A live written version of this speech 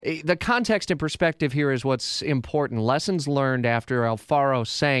The context and perspective here is what's important. Lessons learned after El Faro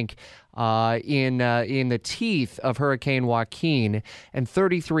sank in the teeth of Hurricane Joaquin, and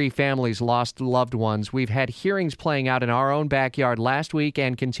 33 families lost loved ones. We've had hearings playing out in our own backyard last week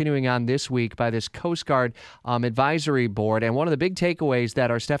and continuing on this week by this Coast Guard advisory board. And one of the big takeaways that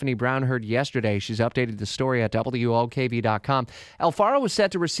our Stephanie Brown heard yesterday, she's updated the story at WOKV.com. El Faro was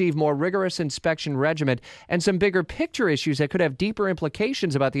set to receive more rigorous inspection regimen and some bigger picture issues that could have deeper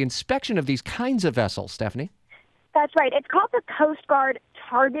implications about the inspection of these kinds of vessels. Stephanie? That's right. It's called the Coast Guard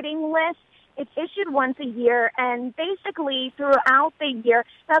Targeting List. It's issued once a year, and basically throughout the year,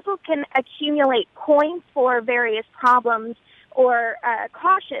 vessels can accumulate points for various problems or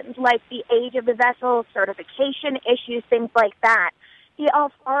cautions, like the age of the vessel, certification issues, things like that. The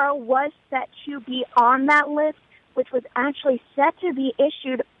El Faro was set to be on that list, which was actually set to be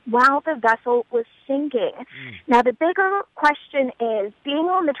issued while the vessel was sinking. Now, the bigger question is, being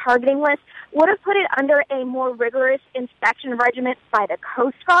on the targeting list would have put it under a more rigorous inspection regimen by the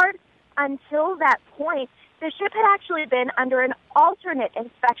Coast Guard. Until that point, the ship had actually been under an alternate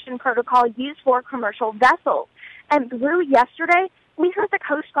inspection protocol used for commercial vessels. And through yesterday, we heard the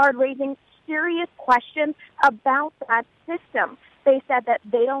Coast Guard raising serious questions about that system. They said that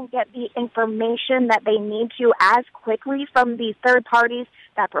they don't get the information that they need to as quickly from these third parties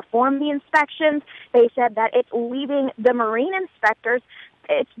that perform the inspections. They said that it's leaving the marine inspectors,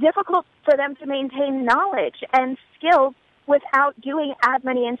 it's difficult for them to maintain knowledge and skills without doing as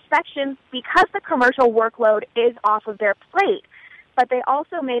many inspections because the commercial workload is off of their plate. But they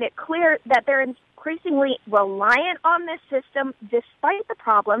also made it clear that they're increasingly reliant on this system despite the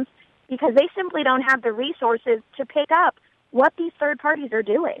problems because they simply don't have the resources to pick up what these third parties are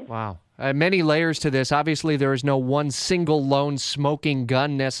doing. Wow. Many layers to this. Obviously, there is no one single lone smoking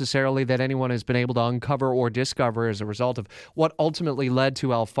gun necessarily that anyone has been able to uncover or discover as a result of what ultimately led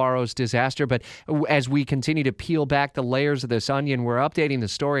to El Faro's disaster. But as we continue to peel back the layers of this onion, we're updating the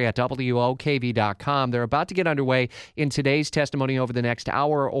story at WOKV.com. They're about to get underway in today's testimony over the next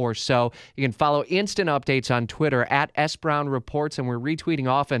hour or so. You can follow instant updates on Twitter at SBrownReports, and we're retweeting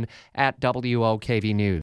often at WOKV News.